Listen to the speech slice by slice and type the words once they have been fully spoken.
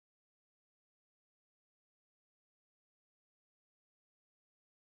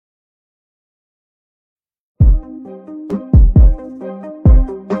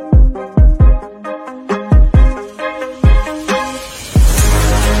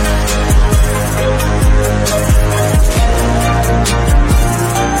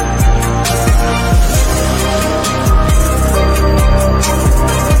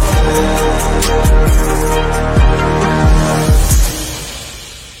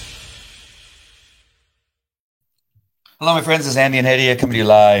Hello, my friends. This is Andy and Hedia coming to you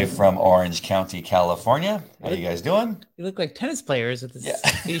live from Orange County, California. How you guys doing? You look like tennis players with Yeah.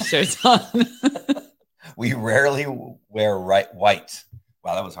 these shirts on. We rarely wear white.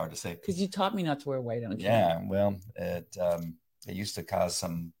 Wow, that was hard to say. Because you taught me not to wear white on camera. Yeah, well, it used to cause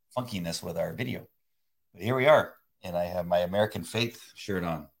some funkiness with our video. But here we are, and I have my American Faith shirt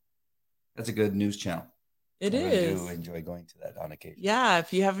on. That's a good news channel. It I is. really do enjoy going to that on occasion. Yeah,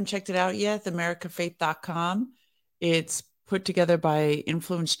 if you haven't checked it out yet, americafaith.com. It's put together by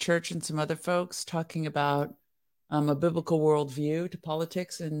Influence Church and some other folks talking about a biblical worldview to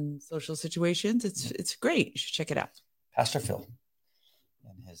politics and social situations. It's great. You should check it out. Pastor Phil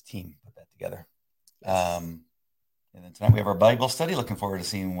and his team put that together. Yes. And then tonight we have our Bible study. Looking forward to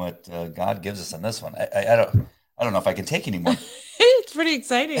seeing what God gives us on this one. I don't know if I can take anymore. It's pretty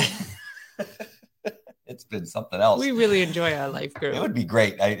exciting. It's been something else. We really enjoy our life group. It would be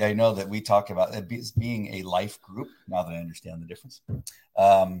great. I know that we talk about it being a life group. Now that I understand the difference,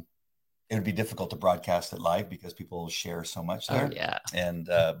 it would be difficult to broadcast it live because people share so much there. Oh, yeah. And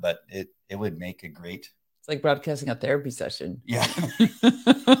but it would make a great. It's like broadcasting a therapy session. Yeah. Yeah,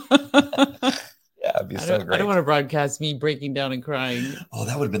 it'd be so great. I don't want to broadcast me breaking down and crying. Oh,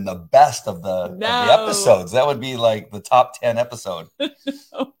 that would have been the best of the episodes. That would be like the top 10 episode.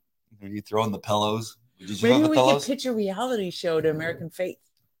 No. You throw in the pillows. Did you Maybe throw the we pillows? could pitch a reality show to American Faith.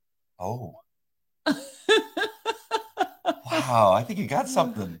 Oh. Wow, I think you got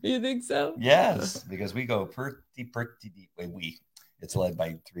something. You think so? Yes, because we go pretty deep. It's led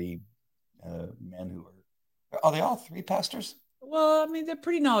by three men who are they all three pastors? Well, I mean, they're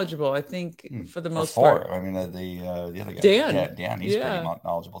pretty knowledgeable, I think, for the most part. Part. I mean, the other guy, Dan, he's pretty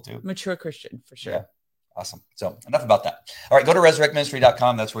knowledgeable too. Mature Christian, for sure. Yeah. Awesome. So enough about that. All right, go to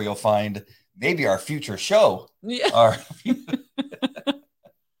resurrectministry.com. That's where you'll find maybe our future show. Yeah. All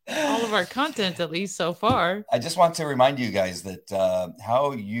of our content, at least so far. I just want to remind you guys that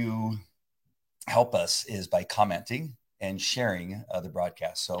how you help us is by commenting and sharing the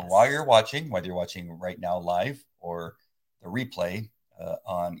broadcast. So while you're watching, whether you're watching right now live or the replay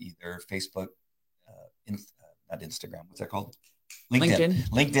on either Facebook, not Instagram, what's that called?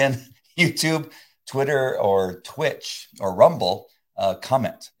 LinkedIn, YouTube, Twitter, or Twitch or Rumble,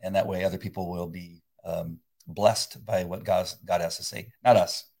 comment. And that way other people will be blessed by what God has to say. Not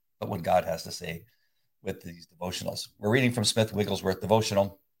us, but what God has to say with these devotionals. We're reading from Smith Wigglesworth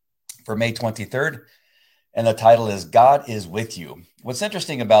devotional for May 23rd. And the title is God is with you. What's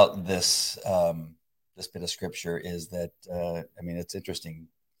interesting about this bit of scripture is that, it's interesting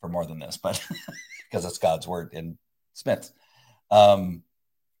for more than this, but because it's God's word in Smith,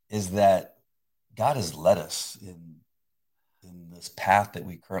 is that God has led us in this path that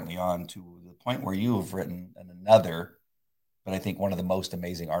we currently on to the point where you have written another, but I think one of the most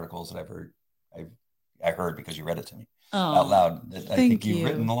amazing articles that I heard because you read it to me out loud. I think you've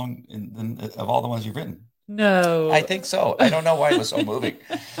written along of all the ones you've written. No, I think so. I don't know why it was so moving,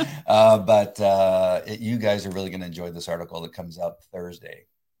 but you guys are really going to enjoy this article that comes out Thursday.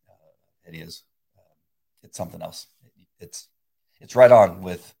 It is. It's something else. It's right on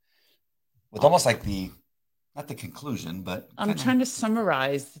with almost like not the conclusion, but I'm trying to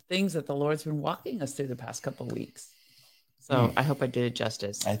summarize the things that the Lord's been walking us through the past couple of weeks. So I hope I did it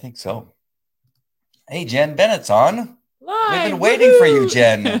justice. I think so. Hey, Jen Bennett's on. Live. We've been waiting for you,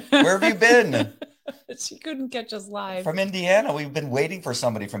 Jen. Where have you been? She couldn't catch us live. From Indiana. We've been waiting for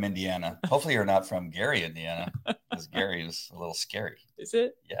somebody from Indiana. Hopefully you're not from Gary, Indiana, because Gary is a little scary. Is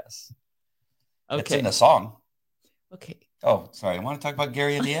it? Yes. Okay. It's in the song. Okay. Oh, sorry. I want to talk about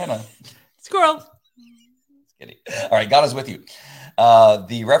Gary, Indiana. Squirrel. Just kidding. All right. God is with you.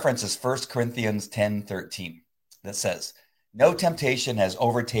 The reference is 1 Corinthians 10:13 that says, "No temptation has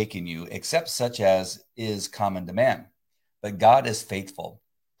overtaken you except such as is common to man. But God is faithful,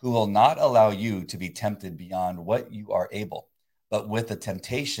 who will not allow you to be tempted beyond what you are able, but with the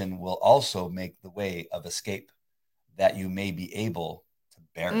temptation will also make the way of escape, that you may be able to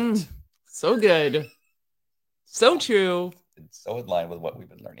bear it." So good. So true. It's so in line with what we've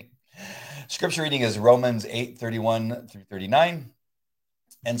been learning. Scripture reading is Romans 8:31 through 39.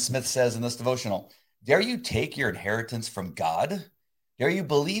 And Smith says in this devotional, "Dare you take your inheritance from God? Dare you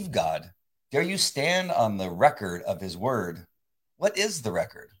believe God? Dare you stand on the record of his word? What is the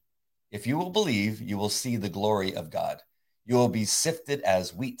record? If you will believe, you will see the glory of God. You will be sifted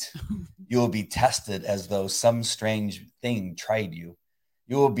as wheat. You will be tested as though some strange thing tried you.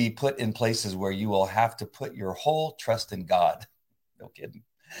 You will be put in places where you will have to put your whole trust in God." No kidding.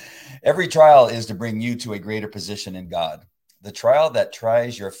 "Every trial is to bring you to a greater position in God. The trial that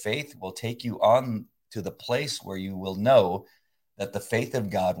tries your faith will take you on to the place where you will know that the faith of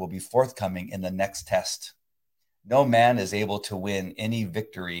God will be forthcoming in the next test. No man is able to win any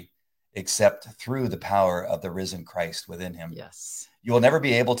victory except through the power of the risen Christ within him. Yes. You will never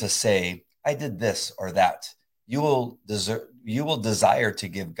be able to say, I did this or that. You will desire to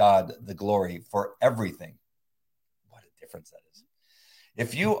give God the glory for everything. What a difference that is.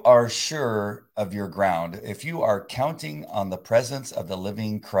 If you are sure of your ground, if you are counting on the presence of the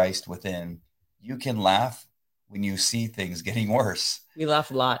living Christ within, you can laugh when you see things getting worse. We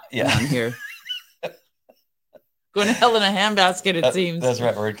laugh a lot Yeah. around here. Going to hell in a handbasket, it seems. That's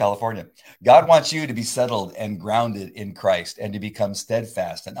right. We're in California. God wants you to be settled and grounded in Christ and to become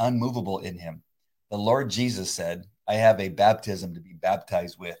steadfast and unmovable in him. The Lord Jesus said, I have a baptism to be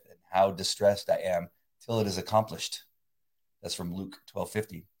baptized with, and how distressed I am till it is accomplished. That's from Luke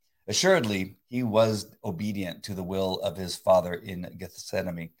 12:50. Assuredly, he was obedient to the will of his Father in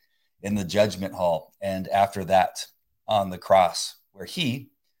Gethsemane, in the judgment hall, and after that on the cross, where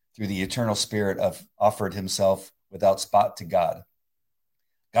he, through the eternal Spirit, offered himself without spot to God.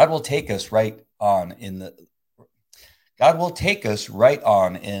 God will take us right on in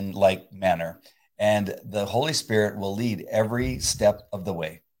like manner, and the Holy Spirit will lead every step of the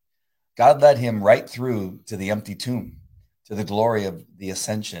way. God led him right through to the empty tomb, to the glory of the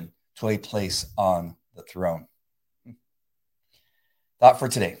ascension, to a place on the throne. Thought for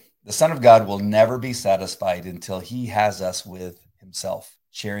today. The Son of God will never be satisfied until he has us with himself,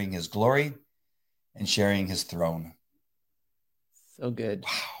 sharing his glory and sharing his throne. So good.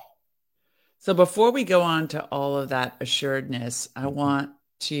 Wow. So before we go on to all of that assuredness, I want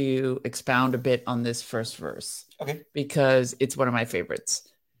to expound a bit on this first verse. Okay. Because it's one of my favorites.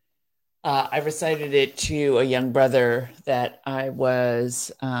 I recited it to a young brother that I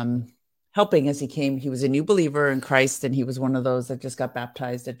was helping as he came. He was a new believer in Christ, and he was one of those that just got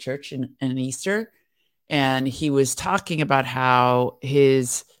baptized at church in Easter. And he was talking about how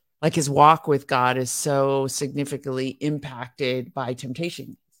his walk with God is so significantly impacted by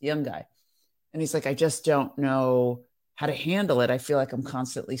temptation. He's a young guy. And he's like, I just don't know how to handle it. I feel like I'm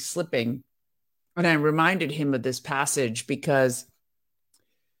constantly slipping. And I reminded him of this passage because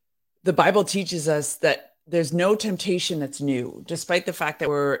the Bible teaches us that there's no temptation that's new, despite the fact that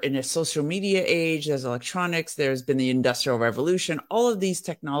we're in a social media age, there's electronics, there's been the Industrial Revolution. All of these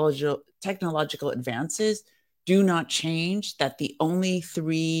technological advances do not change that the only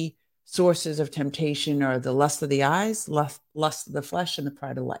three sources of temptation are the lust of the eyes, lust of the flesh, and the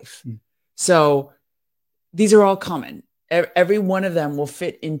pride of life. So these are all common. Every one of them will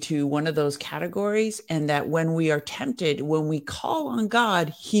fit into one of those categories, and that when we are tempted, when we call on God,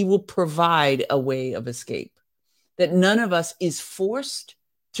 he will provide a way of escape. That none of us is forced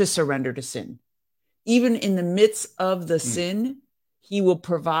to surrender to sin. Even in the midst of the sin, he will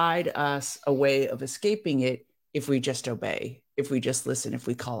provide us a way of escaping it if we just obey, if we just listen, if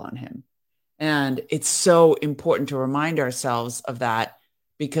we call on him. And it's so important to remind ourselves of that,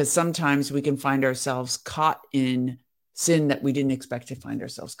 because sometimes we can find ourselves caught in sin that we didn't expect to find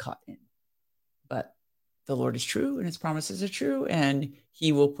ourselves caught in. But the Lord is true and his promises are true, and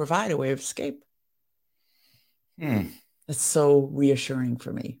he will provide a way of escape. That's so reassuring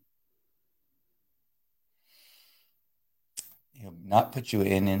for me. He'll not put you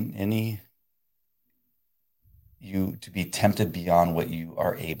in any, you to be tempted beyond what you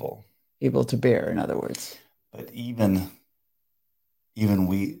are able to bear, in other words. But even when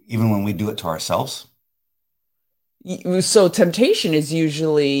we do it to ourselves. So temptation is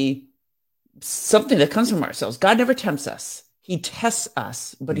usually something that comes from ourselves. God never tempts us. He tests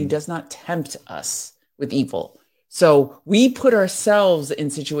us, but he does not tempt us with evil. So we put ourselves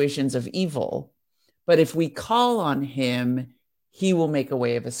in situations of evil, but if we call on him, he will make a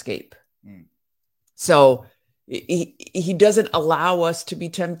way of escape. So he doesn't allow us to be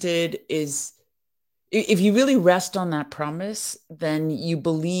tempted. If you really rest on that promise, then you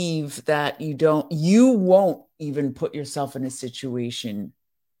believe that you won't even put yourself in a situation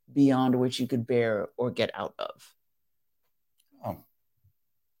beyond which you could bear or get out of. Oh,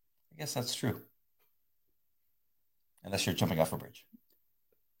 I guess that's true. Unless you're jumping off a bridge.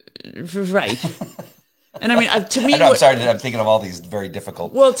 Right. And I mean, to me, I'm sorry, I'm thinking of all these very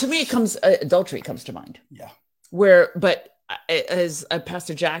difficult. Well, to me, adultery comes to mind. Yeah. But as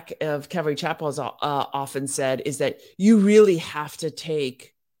Pastor Jack of Calvary Chapel has often said, is that you really have to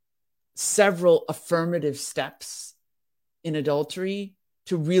take several affirmative steps in adultery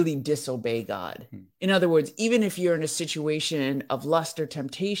to really disobey God. In other words, even if you're in a situation of lust or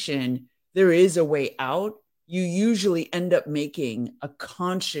temptation, there is a way out. You usually end up making a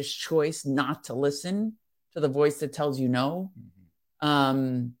conscious choice not to listen to the voice that tells you no,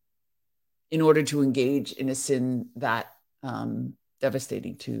 in order to engage in a sin that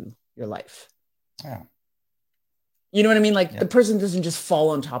devastating to your life. Yeah. You know what I mean? Like Yeah. the person doesn't just fall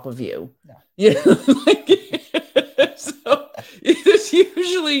on top of you. Yeah. You know, like, so there's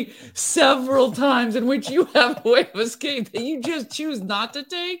usually several times in which you have a way of escape that you just choose not to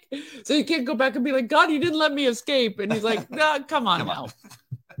take. So you can't go back and be like, God, you didn't let me escape. And he's like, nah, come on now.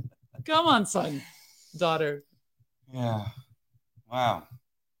 Come on, son, daughter. Yeah. Wow.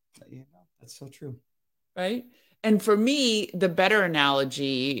 That's so true. Right. And for me, the better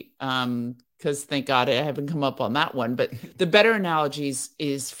analogy, because thank God I haven't come up on that one, but the better analogies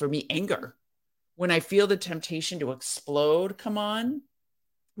is for me anger. When I feel the temptation to explode come on,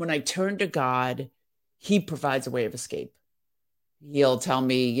 when I turn to God, He provides a way of escape. He'll tell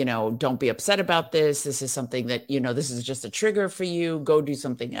me, don't be upset about this. This is something that, this is just a trigger for you. Go do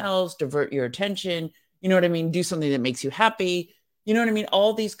something else, divert your attention. You know what I mean? Do something that makes you happy. You know what I mean?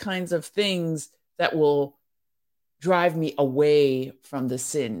 All these kinds of things that will drive me away from the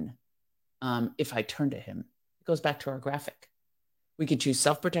sin if I turn to Him. It goes back to our graphic. We could choose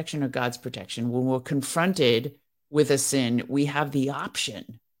self-protection or God's protection. When we're confronted with a sin, we have the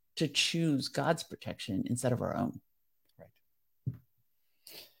option to choose God's protection instead of our own. Right.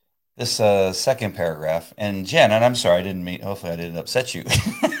 This second paragraph, and Jen, and I'm sorry, hopefully I didn't upset you.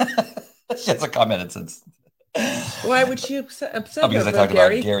 She hasn't commented since. Why would she upset because I talked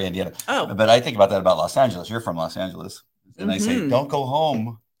about Gary, Indiana. Oh. But I think about that about Los Angeles. You're from Los Angeles. And I say, don't go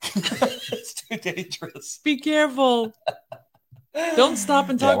home. It's too dangerous. Be careful. Don't stop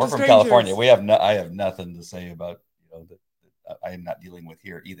and talk to strangers. We're from California. I have nothing to say about that I am not dealing with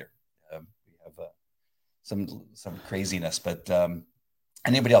here either. We have some craziness, but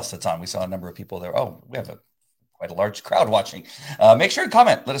anybody else that's on, we saw a number of people there. Oh, we have quite a large crowd watching. Make sure to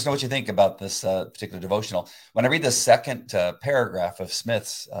comment. Let us know what you think about this particular devotional. When I read the second paragraph of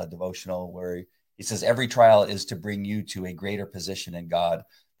Smith's devotional, where he says, every trial is to bring you to a greater position in God.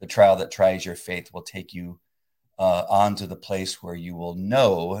 The trial that tries your faith will take you on to the place where you will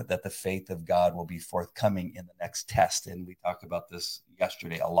know that the faith of God will be forthcoming in the next test. And we talked about this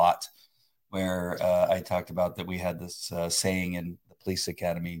yesterday a lot, where I talked about that we had this saying in the police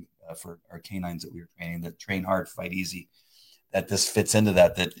academy for our canines that we were training, that train hard, fight easy, that this fits into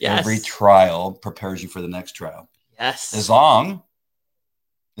that yes. Every trial prepares you for the next trial. Yes. As long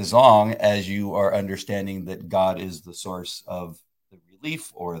as you are understanding that God is the source of the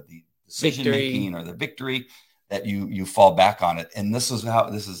relief or the decision making or the victory, that you fall back on it. And this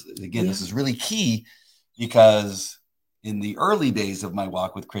is really key, because in the early days of my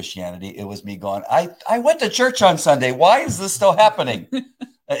walk with Christianity, it was me going, I went to church on Sunday. Why is this still happening?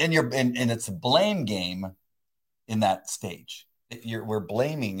 And it's a blame game in that stage. We're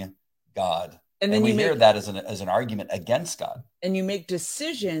blaming God. And then we hear that as an argument against God. And you make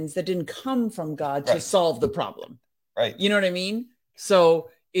decisions that didn't come from God to solve the problem. Right. You know what I mean? So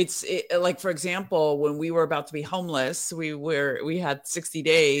it's like, for example, when we were about to be homeless, we had 60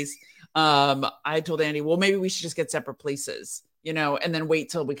 days. I told Andy, well, maybe we should just get separate places, and then wait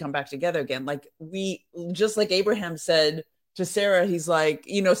till we come back together again. Like just like Abraham said to Sarah, he's like,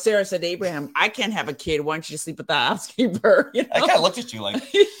 Sarah said to Abraham, I can't have a kid. Why don't you just sleep with the housekeeper? I kind of looked at you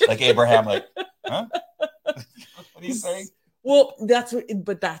like Abraham, like, huh? What are you saying? Well,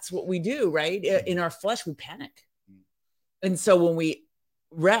 that's what we do, right? In our flesh, we panic. And so when we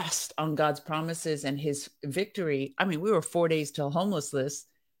rest on God's promises and His victory, I mean, we were 4 days till homelessness,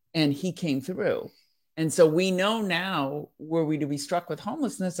 and He came through. And so we know now, were we to be struck with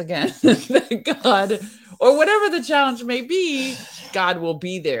homelessness again, that God, or whatever the challenge may be, God will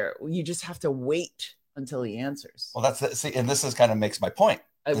be there. You just have to wait until He answers. Well, and this is kind of makes my point.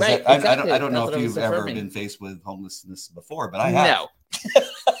 Right. Exactly. I don't know if you've ever been faced with homelessness before, but I have. No.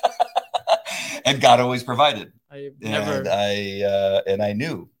 And God always provided. I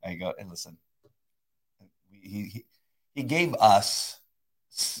knew. I go, and listen, He gave us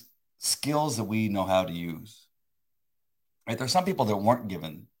skills that we know how to use. Right? There's some people that weren't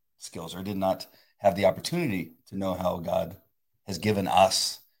given skills or did not have the opportunity to know how God has given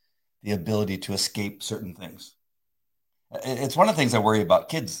us the ability to escape certain things. It's one of the things I worry about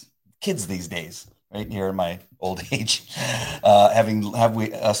kids these days, right here in my old age, having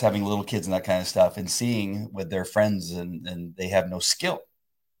little kids and that kind of stuff, and seeing with their friends and they have no skill.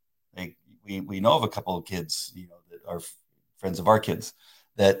 Like we know of a couple of kids, that are friends of our kids,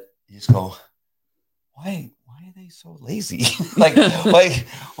 that you just go, why are they so lazy? Like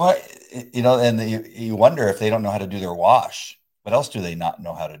why, and you wonder if they don't know how to do their wash. What else do they not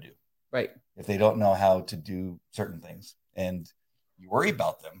know how to do? Right. If they don't know how to do certain things, and you worry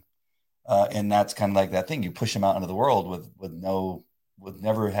about them. And that's kind of like that thing. You push them out into the world with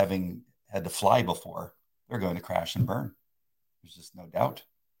never having had to fly before. They're going to crash and burn. There's just no doubt.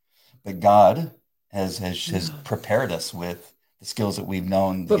 But God has prepared us with the skills that we've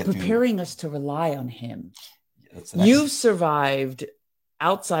known. But preparing us to rely on him. That's You've survived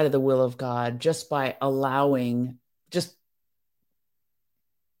outside of the will of God just by allowing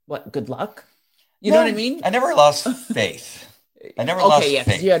good luck? You know what I mean? I never lost faith. I never lost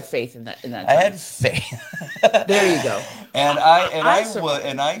faith. You had faith in that. I had faith. There you go. And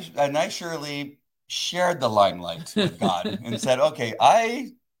I surely shared the limelight with God and said, okay,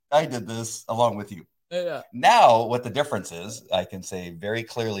 I did this along with you. Yeah. Now, what the difference is, I can say very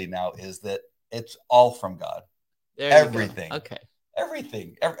clearly now, is that it's all from God. Everything. Okay.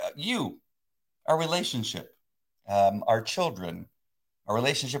 Everything. You, our relationship, our children, our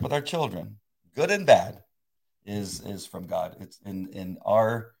relationship with our children, good and bad, is from God. It's in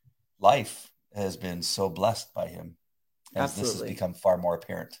our life has been so blessed by him, as Absolutely. This has become far more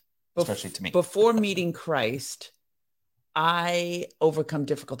apparent, especially to me. Before meeting Christ, I overcome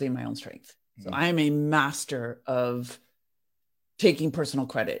difficulty in my own strength. So I am a master of taking personal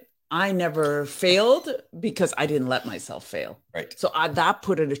credit. I never failed because I didn't let myself fail. Right. So that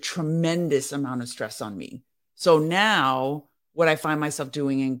put a tremendous amount of stress on me. So now what I find myself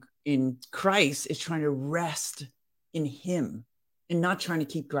doing in Christ is trying to rest in him and not trying to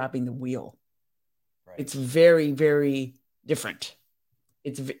keep grabbing the wheel. Right. It's very, very different.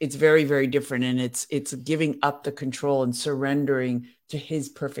 It's very, very different. And it's giving up the control and surrendering to his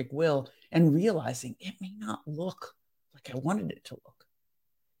perfect will and realizing it may not look like I wanted it to look.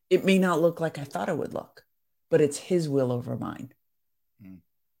 It may not look like I thought it would look, but it's his will over mine.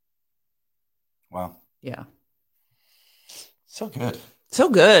 Wow. Yeah. So good. So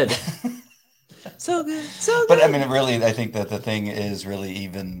good. So good. So good. But I mean, really, I think that the thing is really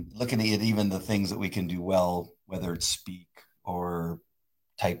even looking at even the things that we can do well, whether it's speak or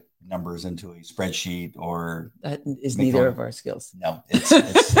type numbers into a spreadsheet, or that is neither of our skills. No, it's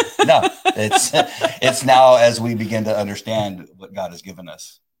now as we begin to understand what God has given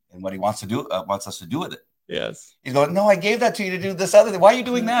us and what he wants us to do with it. Yes. He's going, no, I gave that to you to do this other thing. Why are you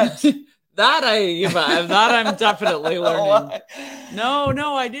doing that? That I'm definitely learning.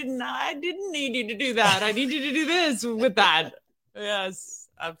 No, I didn't need you to do that. I need you to do this with that. Yes,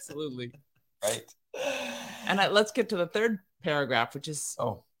 absolutely. Right. And let's get to the third paragraph, which is,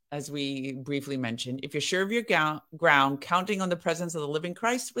 as we briefly mentioned, if you're sure of your ground, counting on the presence of the living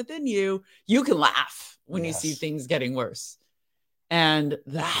Christ within you, you can laugh when you see things getting worse. And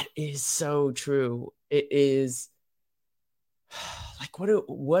that is so true. It is like,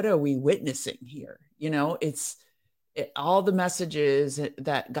 what are we witnessing here? You know, all the messages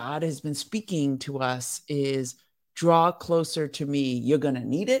that God has been speaking to us is draw closer to me. You're going to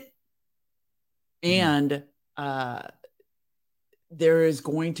need it. And there is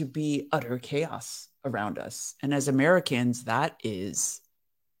going to be utter chaos around us. And as Americans, that is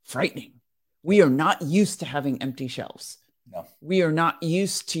frightening. We are not used to having empty shelves. No. We are not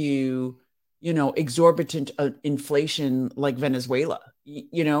used to, exorbitant inflation like Venezuela,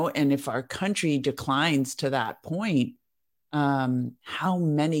 and if our country declines to that point, how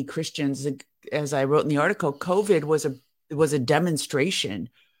many Christians, as I wrote in the article, COVID was a demonstration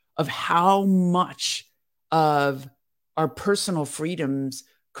of how much of our personal freedoms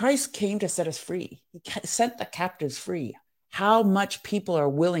Christ came to set us free. He set the captives free. How much people are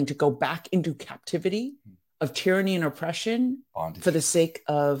willing to go back into captivity of tyranny and oppression for the sake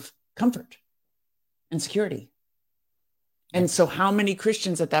of comfort and security. And so how many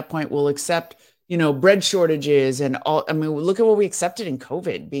Christians at that point will accept, bread shortages and all? I mean, look at what we accepted in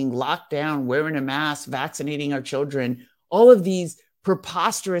COVID, being locked down, wearing a mask, vaccinating our children, all of these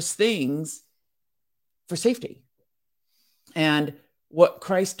preposterous things for safety. And what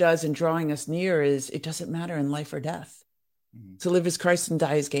Christ does in drawing us near is it doesn't matter in life or death. To live as Christ and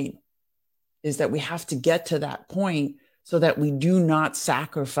die as gain. Is that we have to get to that point so that we do not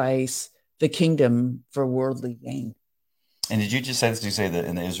sacrifice the kingdom for worldly gain. And did you say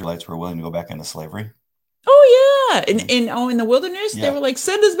that the Israelites were willing to go back into slavery? Oh yeah. In the wilderness, they were like,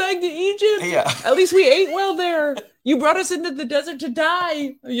 send us back to Egypt. Yeah. At least we ate well there. You brought us into the desert to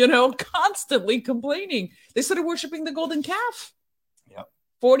die, constantly complaining. They started worshiping the golden calf. Yep.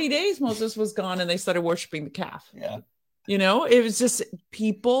 40 days Moses was gone and they started worshiping the calf. Yeah. It was just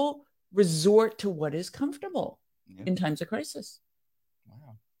people resort to what is comfortable in times of crisis.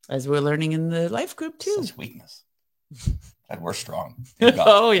 Wow. As we're learning in the life group too. Such weakness. And we're strong.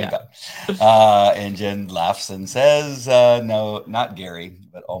 Oh, yeah. And Jen laughs and says, no, not Gary,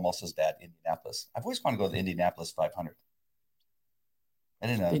 but almost as bad, Indianapolis. I've always wanted to go to the Indianapolis 500. I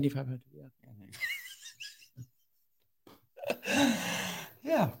didn't know. Indy 500,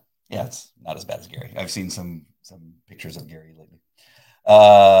 yeah. Yeah, it's not as bad as Gary. I've seen some pictures of Gary lately.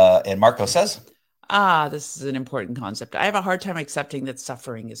 And Marco says, this is an important concept. I have a hard time accepting that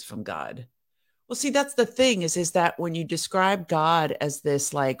suffering is from God. Well, see, that's the thing is that when you describe God as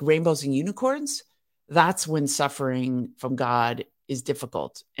this like rainbows and unicorns, that's when suffering from God is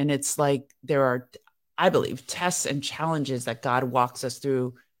difficult. And it's like there are, I believe, tests and challenges that God walks us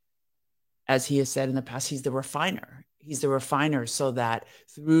through. As he has said in the past, he's the refiner. He's the refiner so that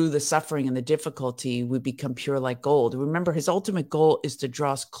through the suffering and the difficulty, we become pure like gold. Remember, his ultimate goal is to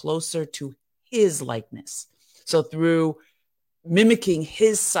draw us closer to his likeness. So through mimicking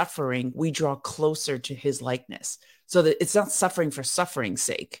his suffering, we draw closer to his likeness. So that it's not suffering for suffering's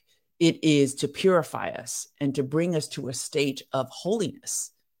sake. It is to purify us and to bring us to a state of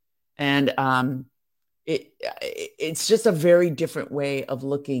holiness. And it's just a very different way of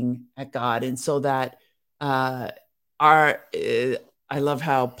looking at God. And so that I love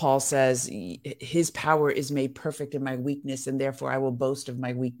how Paul says his power is made perfect in my weakness, and therefore I will boast of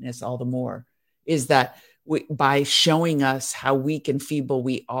my weakness all the more. Is that by showing us how weak and feeble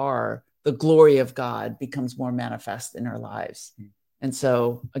we are, the glory of God becomes more manifest in our lives. And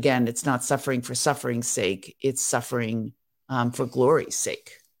so again, it's not suffering for suffering's sake, it's suffering for glory's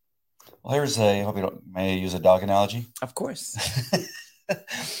sake. Well, I hope you don't, may I use a dog analogy? Of course.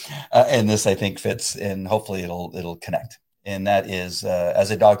 And this, I think, fits, and hopefully it'll connect. And that is,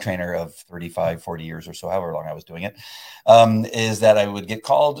 as a dog trainer of 35, 40 years or so, however long I was doing it, is that I would get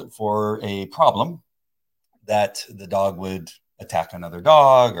called for a problem that the dog would attack another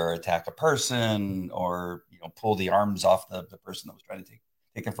dog or attack a person or, pull the arms off the person that was trying to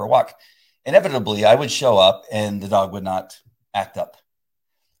take him for a walk. Inevitably, I would show up and the dog would not act up.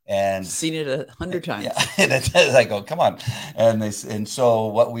 And seen it 100 times. Yeah. And I go, come on. And so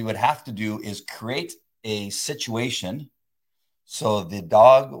what we would have to do is create a situation so the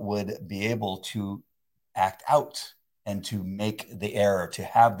dog would be able to act out and to make the error, to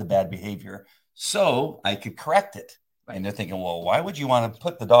have the bad behavior, so I could correct it. Right. And they're thinking, well, why would you want to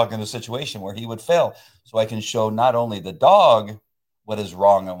put the dog in a situation where he would fail? So I can show not only the dog what is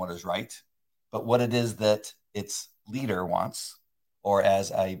wrong and what is right, but what it is that its leader wants. Or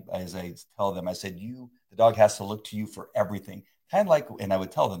as I tell them, I said, the dog has to look to you for everything. Kind of like, and I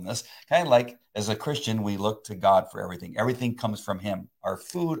would tell them this, kind of like as a Christian, we look to God for everything. Everything comes from him. Our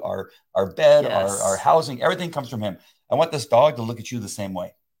food, our bed, yes, our housing, everything comes from him. I want this dog to look at you the same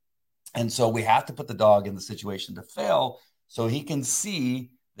way. And so we have to put the dog in the situation to fail so he can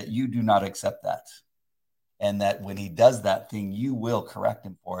see that you do not accept that. And that when he does that thing, you will correct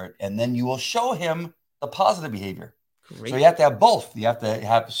him for it. And then you will show him the positive behavior. Great. So you have to have both. You have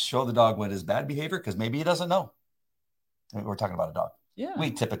to show the dog what is bad behavior, because maybe he doesn't know. We're talking about a dog. Yeah.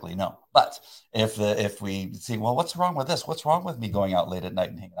 We typically know. But if we see, well, what's wrong with this? What's wrong with me going out late at night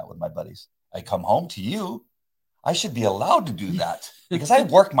and hanging out with my buddies? I come home to you. I should be allowed to do that because I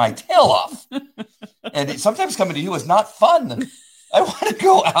work my tail off. And sometimes coming to you is not fun. I want to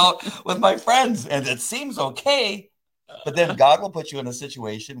go out with my friends, and it seems okay. But then God will put you in a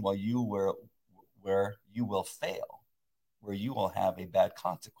situation where you will fail, where you will have a bad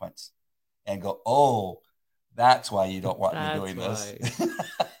consequence and go, oh, that's why you don't want me doing this.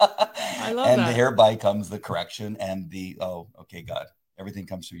 I love and that. Thereby comes the correction and oh, okay, God, everything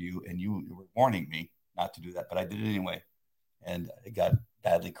comes through you. And you were warning me not to do that, but I did it anyway. And it got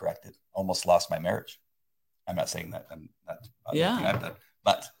badly corrected. Almost lost my marriage. I'm not saying that. I'm not I've done.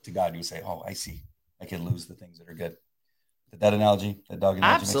 But to God, you say, oh, I see. I can lose the things that are good. Did that analogy, that dog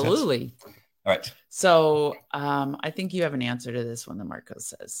analogy, absolutely make sense? All right. So I think you have an answer to this one that Marco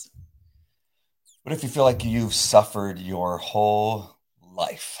says. What if you feel like you've suffered your whole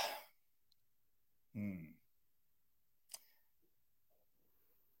life?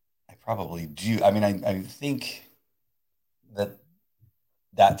 I probably do. I mean, I think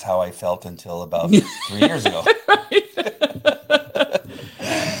that's how I felt until about 3 years ago.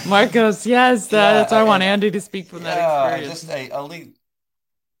 Marcos, yes, that's I want Andy to speak from that experience.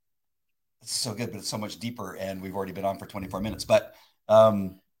 It's so good, but it's so much deeper, and we've already been on for 24 minutes. But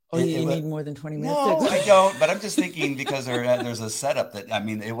you need more than 20 minutes? No, I don't. But I'm just thinking because there's a setup that, I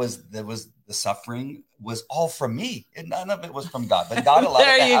mean, the suffering was all from me, and none of it was from God. But God allowed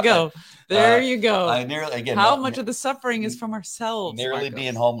there it to you happen. go. There you go. How much of the suffering is from ourselves? Nearly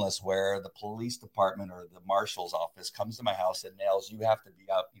being homeless, where the police department or the marshal's office comes to my house and nails, you have to be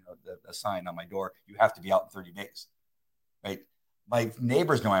out. A sign on my door, you have to be out in 30 days, right? My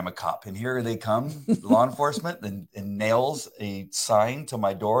neighbors know I'm a cop, and here they come, law enforcement, and nails a sign to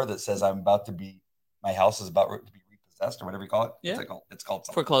my door that says my house is about to be repossessed or whatever you call it. Yeah. It's called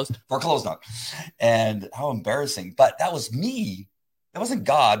something. Foreclosed on. And how embarrassing. But that was me. That wasn't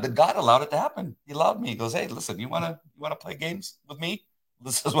God, but God allowed it to happen. He allowed me. He goes, hey, listen, you want to play games with me?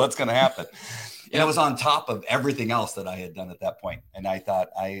 this is what's going to happen. And it was on top of everything else that I had done at that point. And I thought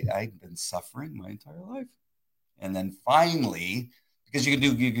I'd been suffering my entire life. And then finally, because you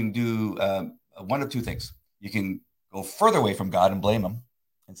can do one of two things. You can go further away from God and blame him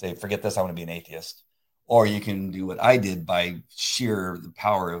and say, forget this, I want to be an atheist. Or you can do what I did by sheer the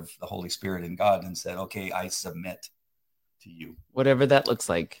power of the Holy Spirit and God and said, okay, I submit to you. Whatever that looks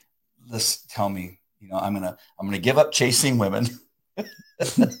like. Just tell me, I'm gonna give up chasing women.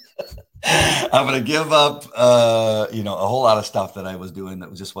 I'm gonna give up a whole lot of stuff that I was doing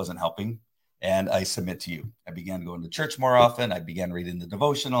that just wasn't helping. And I submit to you. I began going to church more often. I began reading the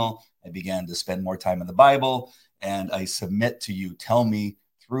devotional. I began to spend more time in the Bible. And I submit to you. Tell me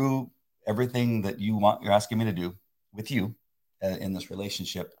through everything that you're asking me to do with you in this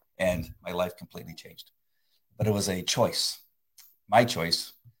relationship. And my life completely changed. But it was a choice, my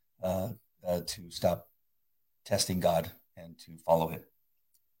choice, to stop testing God and to follow him.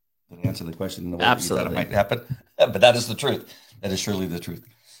 Did I answer the question in the way that you thought it might happen? But that is the truth. That is surely the truth.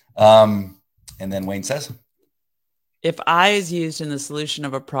 And then Wayne says, if I is used in the solution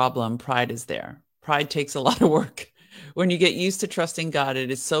of a problem, pride is there. Pride takes a lot of work. When you get used to trusting God, it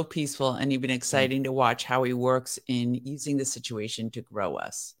is so peaceful and even exciting to watch how he works in using the situation to grow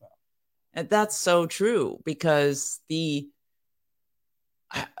us. And that's so true, because it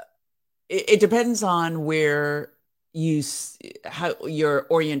depends on where how your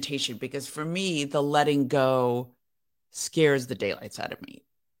orientation, because for me, the letting go scares the daylights out of me.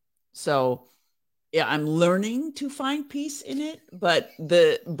 So yeah, I'm learning to find peace in it, but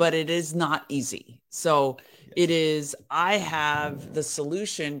it is not easy. So it is, I have the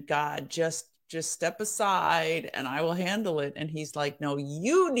solution. God, just step aside and I will handle it. And he's like, no,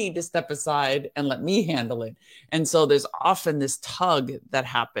 you need to step aside and let me handle it. And so there's often this tug that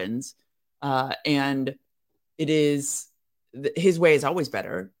happens. And it is, his way is always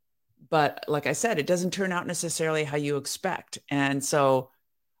better. But like I said, it doesn't turn out necessarily how you expect. And so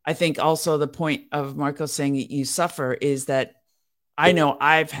I think also the point of Marco saying you suffer is that I know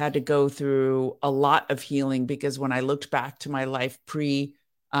I've had to go through a lot of healing, because when I looked back to my life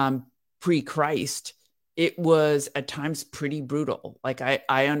pre-Christ, it was at times pretty brutal. Like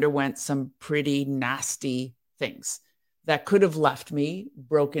I underwent some pretty nasty things that could have left me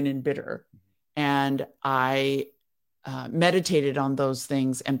broken and bitter. And I meditated on those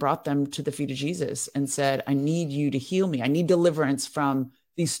things and brought them to the feet of Jesus and said, I need you to heal me. I need deliverance from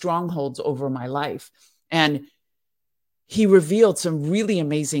these strongholds over my life. And he revealed some really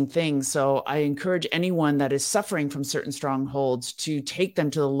amazing things. So I encourage anyone that is suffering from certain strongholds to take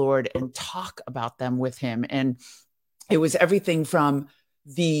them to the Lord and talk about them with him. And it was everything from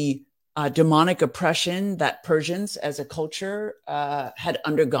the demonic oppression that Persians as a culture had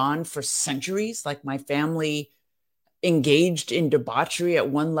undergone for centuries. Like my family engaged in debauchery at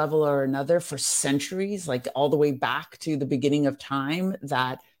one level or another for centuries, like all the way back to the beginning of time,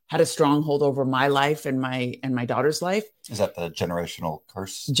 that had a stronghold over my life and my daughter's life. Is that the generational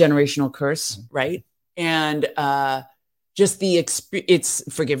curse? Generational curse, right? And just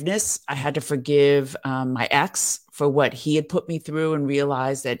it's forgiveness. I had to forgive my ex for what he had put me through, and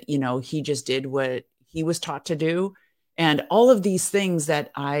realize that, he just did what he was taught to do. And all of these things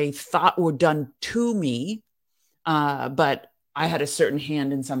that I thought were done to me, but I had a certain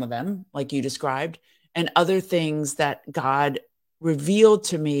hand in some of them, like you described, and other things that God revealed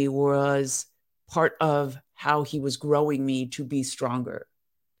to me was part of how he was growing me to be stronger.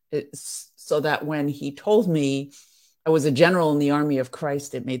 So that when he told me I was a general in the army of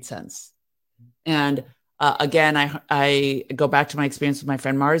Christ, it made sense. And again, I go back to my experience with my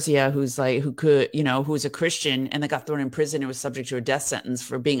friend Marzia, who was a Christian and that got thrown in prison and was subject to a death sentence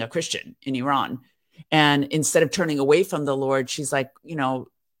for being a Christian in Iran. And instead of turning away from the Lord, she's like,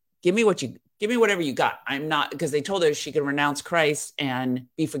 give me whatever you got. I'm not, because they told her she could renounce Christ and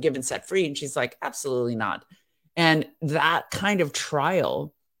be forgiven, set free. And she's like, absolutely not. And that kind of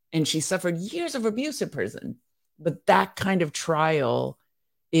trial, and she suffered years of abuse in prison, but that kind of trial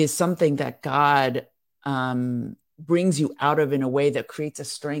is something that God brings you out of in a way that creates a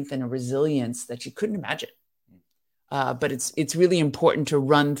strength and a resilience that you couldn't imagine. But it's really important to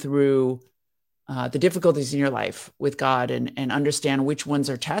run through the difficulties in your life with God and understand which ones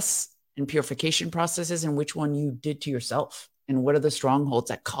are tests and purification processes and which one you did to yourself, and what are the strongholds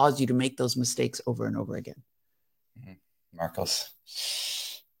that cause you to make those mistakes over and over again. Marcos,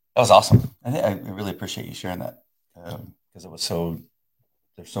 that was awesome. I really appreciate you sharing that, because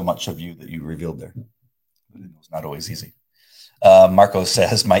there's so much of you that you revealed there. It was not always easy. Marco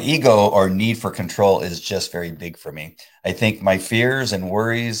says, my ego or need for control is just very big for me. I think my fears and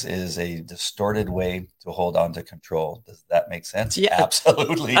worries is a distorted way to hold on to control. Does that make sense? Yeah,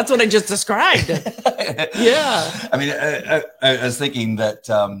 absolutely. That's what I just described. Yeah. I mean, I was thinking that.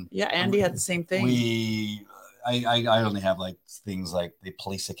 Yeah, Andy had the same thing. I only have like things like the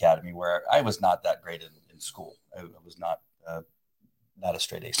police academy where I was not that great in school. I was not a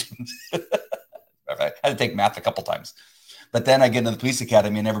straight A student. I had to take math a couple times. But then I get into the police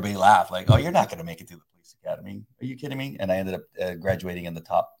academy and everybody laughed like, oh, you're not going to make it through the police academy. Are you kidding me? And I ended up graduating in the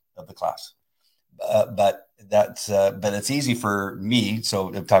top of the class. But it's easy for me.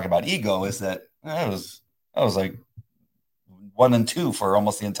 So I'm talking about ego is that I was like 1 and 2 for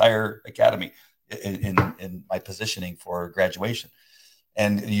almost the entire academy in my positioning for graduation.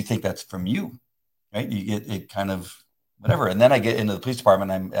 And you think that's from you, right? You get it kind of whatever. And then I get into the police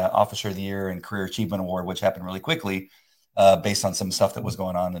department. I'm Officer of the Year and Career Achievement Award, which happened really quickly based on some stuff that was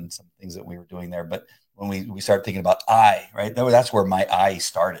going on and some things that we were doing there. But when we started thinking about right, that's where my I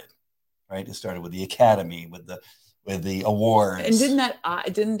started, right? It started with the academy, with the awards. And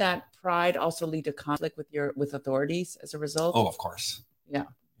didn't that pride also lead to conflict with authorities as a result? Oh, of course. Yeah.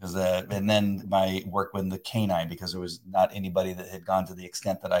 And then my work with the canine, because there was not anybody that had gone to the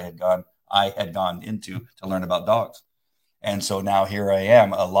extent that I had gone into to learn about dogs. And so now here I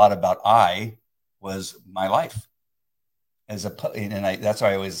am. A lot about I was my life. That's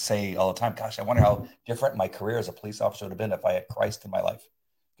why I always say all the time, gosh, I wonder how different my career as a police officer would have been if I had Christ in my life,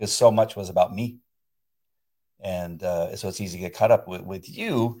 because so much was about me. And so it's easy to get caught up with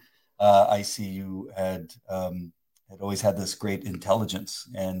you. I see you had always had this great intelligence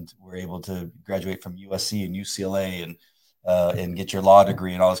and were able to graduate from USC and UCLA and get your law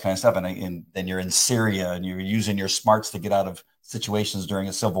degree and all this kind of stuff. And then you're in Syria and you're using your smarts to get out of situations during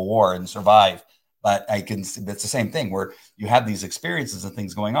a civil war and survive. But it's the same thing where you have these experiences and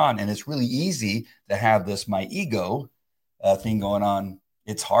things going on. And it's really easy to have my ego thing going on.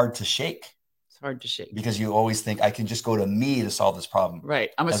 It's hard to shake. It's hard to shake. Because you always think I can just go to me to solve this problem. Right.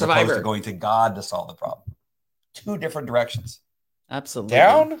 I'm a survivor. As opposed to going to God to solve the problem. 2 different directions. Absolutely.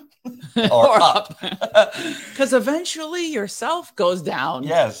 Down or up. Because eventually yourself goes down.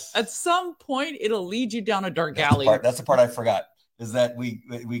 Yes. At some point, it'll lead you down a dark alley. That's the part I forgot. Is that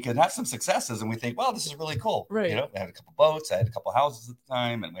we can have some successes and we think, well, this is really cool. Right. You know, I had a couple boats, I had a couple houses at the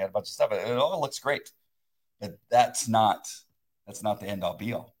time, and we had a bunch of stuff. It all looks great. But that's not the end all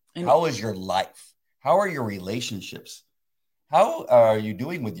be all. How is your life? How are your relationships? How are you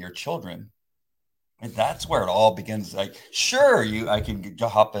doing with your children? And that's where it all begins. Like, sure, I can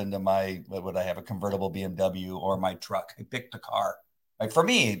hop into my, what would I have, a convertible BMW or my truck. I picked a car. Like for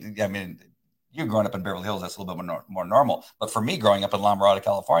me, I mean, you growing up in Beverly Hills, that's a little bit more normal. But for me, growing up in La Mirada,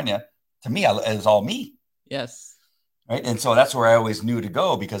 California, to me, it was all me. Yes. Right. And so that's where I always knew to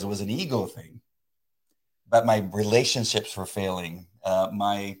go because it was an ego thing. But my relationships were failing.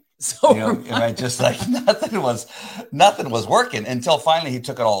 I just like nothing was working until finally he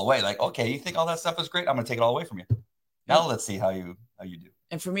took it all away. Like, okay, you think all that stuff is great? I'm going to take it all away from you. Now let's see how you do.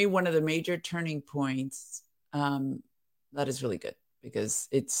 And for me, one of the major turning points, that is really good because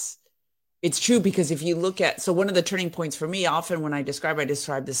it's true. Because if you look at, so one of the turning points for me, often when I describe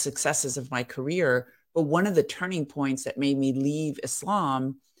the successes of my career, but one of the turning points that made me leave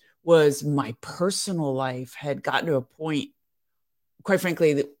Islam was my personal life had gotten to a point, quite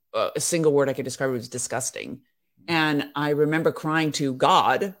frankly, a single word I could describe it was disgusting. And I remember crying to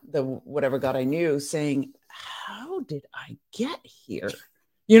God, whatever God I knew, saying, how did I get here?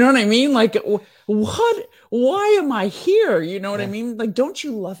 You know what I mean? Like, why am I here? You know what I mean? Like, don't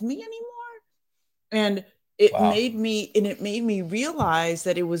you love me anymore? And it made me realize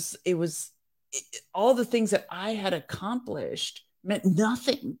that it was all the things that I had accomplished meant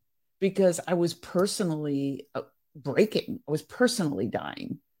nothing because I was personally breaking. I was personally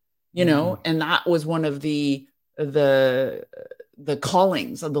dying, you know, and that was one of the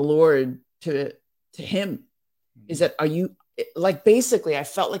callings of the Lord to him is that, are you, like, basically I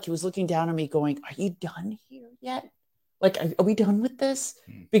felt like he was looking down on me going, are you done here yet? Like, are we done with this?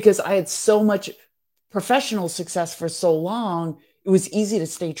 Because I had so much professional success for so long, it was easy to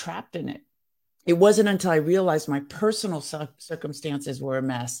stay trapped in it. It wasn't until I realized my personal circumstances were a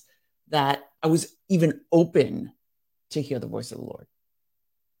mess that I was even open to hear the voice of the Lord.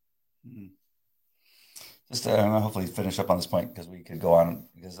 Just hopefully finish up on this point because we could go on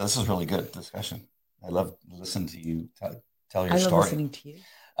because this is really good discussion. I love listening to you tell your story. I love listening to you.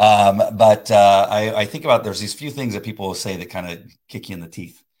 But I think about there's these few things that people will say that kind of kick you in the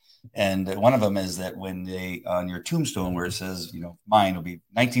teeth. And one of them is that when on your tombstone where it says, you know, mine will be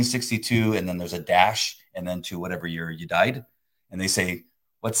 1962, and then there's a dash, and then to whatever year you died. and they say,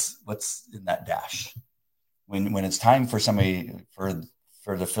 what's in that dash? When it's time for somebody for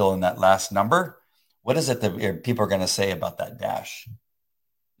to fill in that last number, what is it that people are going to say about that dash?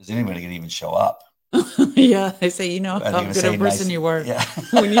 Is anybody going to even show up? Yeah, they say, how good a person you were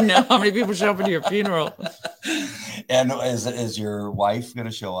when you know how many people show up at your funeral. And is your wife going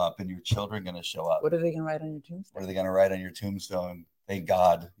to show up and your children going to show up? What are they going to write on your tombstone? What are they going to write on your tombstone? Thank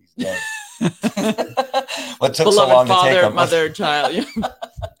God he's dead. What took Beloved so long father, to take him? Mother, child.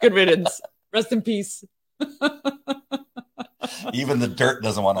 Good riddance. Rest in peace. Even the dirt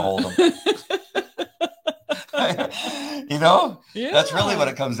doesn't want to hold him. That's really what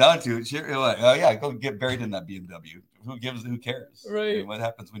it comes down to. Oh yeah, go get buried in that BMW. Who cares? Right. And what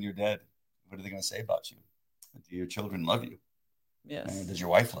happens when you're dead? What are they going to say about you? Do your children love you? Yes. And does your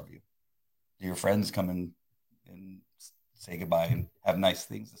wife love you? Do your friends come and say goodbye and have nice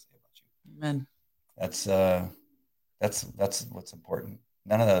things to say about you? Amen. That's what's important.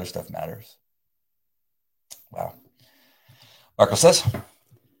 None of the other stuff matters. Wow. Marco says,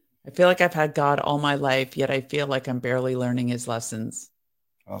 I feel like I've had God all my life, yet I feel like I'm barely learning his lessons.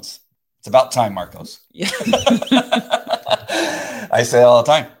 Well, it's about time, Marcos. Yeah. I say all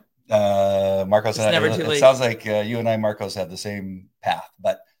the time. Marcos, it sounds like you and I, Marcos, have the same path,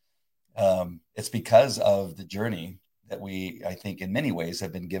 but it's because of the journey that we, I think, in many ways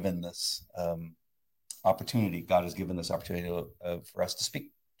have been given this opportunity. God has given this opportunity for us to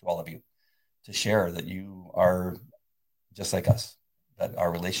speak to all of you, to share that you are just like us, that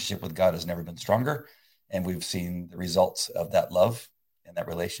our relationship with God has never been stronger. And we've seen the results of that love and that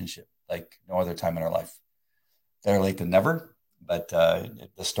relationship like no other time in our life. Better late than never. But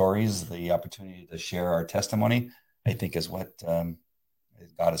the stories, the opportunity to share our testimony, I think is what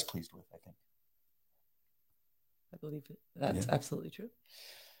God is pleased with, I think. I believe it. That's absolutely true.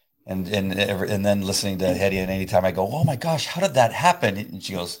 And then listening to Hetty, and anytime I go, oh my gosh, how did that happen? And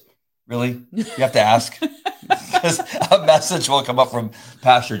she goes, really? You have to ask? Because a message will come up from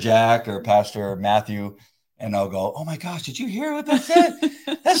Pastor Jack or Pastor Matthew, and I'll go, oh my gosh, did you hear what that said?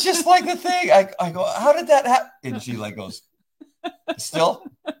 That's just like the thing. I go, how did that happen? And she like goes, still?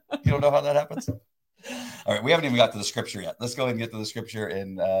 You don't know how that happens? All right, we haven't even got to the scripture yet. Let's go ahead and get to the scripture.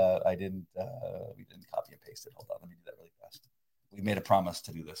 And we didn't copy and paste it. Hold on, let me do that really fast. We made a promise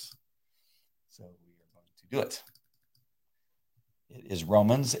to do this, so we are going to do it. It is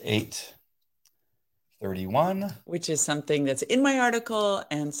Romans 8:31, which is something that's in my article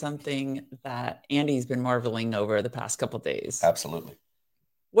and something that Andy's been marveling over the past couple of days. Absolutely.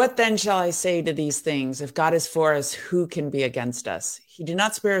 What then shall I say to these things? If God is for us, who can be against us? He did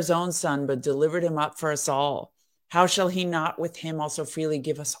not spare his own son, but delivered him up for us all. How shall he not with him also freely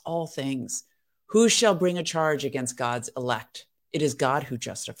give us all things? Who shall bring a charge against God's elect? It is God who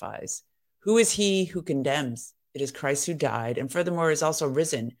justifies. Who is he who condemns? It is Christ who died, and furthermore is also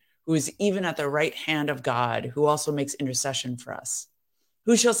risen, who is even at the right hand of God, who also makes intercession for us.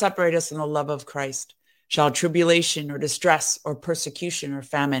 Who shall separate us from the love of Christ? Shall tribulation or distress or persecution or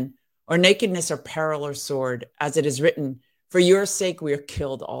famine or nakedness or peril or sword, as it is written, for your sake we are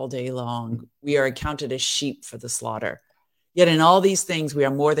killed all day long. We are accounted as sheep for the slaughter. Yet in all these things we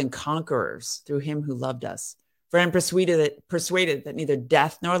are more than conquerors through him who loved us. For I am persuaded that neither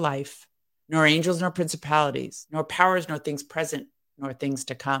death nor life, nor angels nor principalities, nor powers nor things present, nor things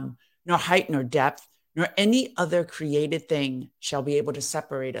to come, nor height nor depth, nor any other created thing shall be able to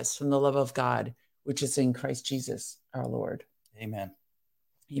separate us from the love of God, which is in Christ Jesus, our Lord. Amen.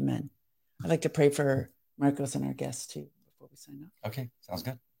 Amen. I'd like to pray for Marcos and our guests too before we sign up. Okay, sounds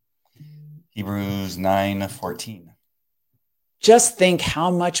good. Hebrews 9:14. Just think how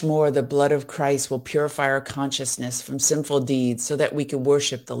much more the blood of Christ will purify our consciousness from sinful deeds so that we can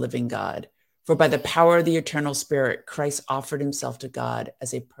worship the living God. For by the power of the eternal Spirit, Christ offered himself to God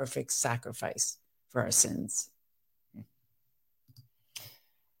as a perfect sacrifice for our sins.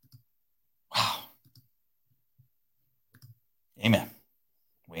 Wow. Amen.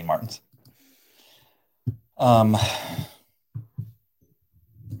 Wayne Martins.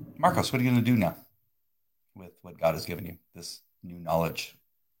 Marcos, what are you going to do now with what God has given you, this new knowledge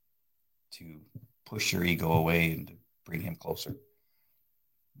to push your ego away and to bring him closer?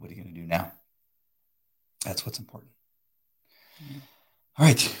 What are you going to do now? That's what's important. All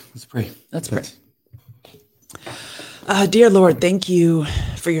right, let's pray. Let's pray. Dear Lord, thank you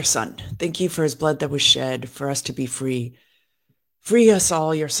for your son. Thank you for his blood that was shed for us to be free. Free us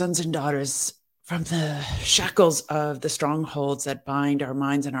all, your sons and daughters, from the shackles of the strongholds that bind our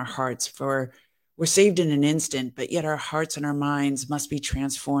minds and our hearts. For we're saved in an instant, but yet our hearts and our minds must be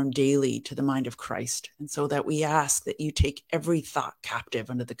transformed daily to the mind of Christ. And so that we ask that you take every thought captive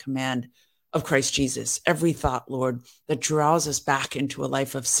under the command of Christ Jesus, every thought, Lord, that draws us back into a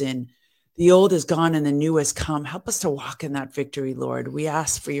life of sin. The old is gone and the new has come. Help us to walk in that victory, Lord. We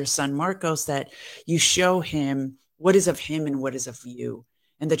ask for your son, Marcos, that you show him what is of him and what is of you,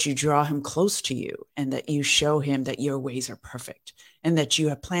 and that you draw him close to you, and that you show him that your ways are perfect, and that you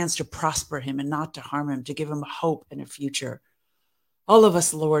have plans to prosper him and not to harm him, to give him hope and a future. All of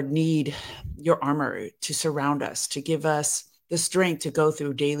us, Lord, need your armor to surround us, to give us the strength to go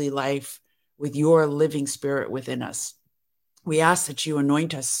through daily life with your living spirit within us. We ask that you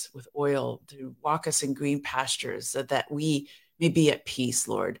anoint us with oil to walk us in green pastures so that we may be at peace,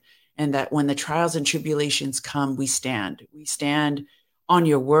 Lord, and that when the trials and tribulations come, we stand. We stand on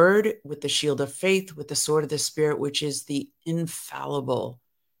your word with the shield of faith, with the sword of the Spirit, which is the infallible,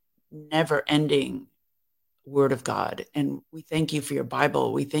 never-ending word of God. And we thank you for your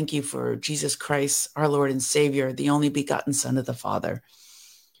Bible. We thank you for Jesus Christ, our Lord and Savior, the only begotten Son of the Father.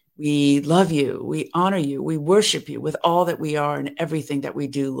 We love you. We honor you. We worship you with all that we are and everything that we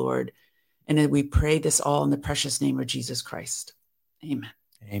do, Lord. And we pray this all in the precious name of Jesus Christ. Amen.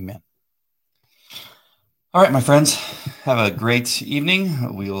 Amen. All right, my friends, have a great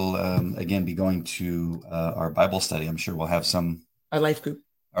evening. We will again be going to our Bible study. I'm sure we'll have Our life group,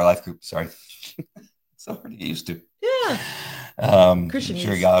 sorry. So hard to get used to. Yeah. I'm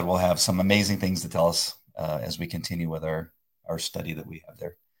sure God will have some amazing things to tell us as we continue with our study that we have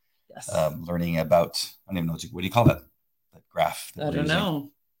there. Yes. Learning about, I don't even know, what do you call that? That graph. I don't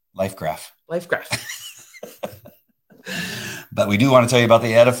know. Life graph. Life graph. But we do want to tell you about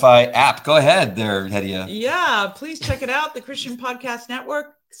the Edify app. Go ahead there, Hedia. Yeah, please check it out. The Christian Podcast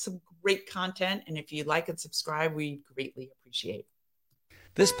Network. Some great content. And if you like and subscribe, we greatly appreciate.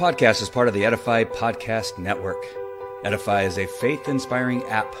 This podcast is part of the Edify Podcast Network. Edify is a faith-inspiring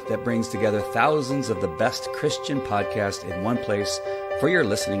app that brings together thousands of the best Christian podcasts in one place for your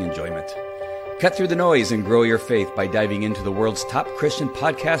listening enjoyment. Cut through the noise and grow your faith by diving into the world's top Christian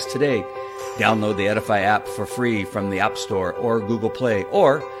podcasts today. Download the Edify app for free from the App Store or Google Play,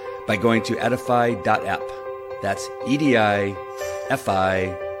 or by going to edify.app. That's edifi.app.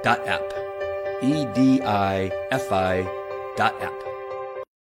 edifi.app.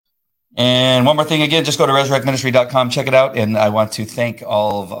 And one more thing, again, just go to resurrectministry.com, check it out. And I want to thank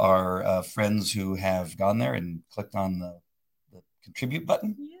all of our friends who have gone there and clicked on the contribute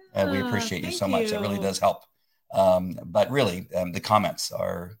button. Yeah, we appreciate you so much. That really does help. But really, the comments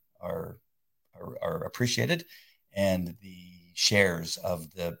are appreciated, and the shares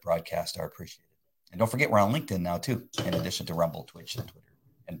of the broadcast are appreciated. And don't forget, we're on LinkedIn now too, in addition to Rumble, Twitch, and Twitter,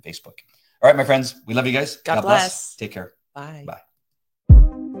 and Facebook. All right, my friends, we love you guys. God bless. Take care. Bye. Bye.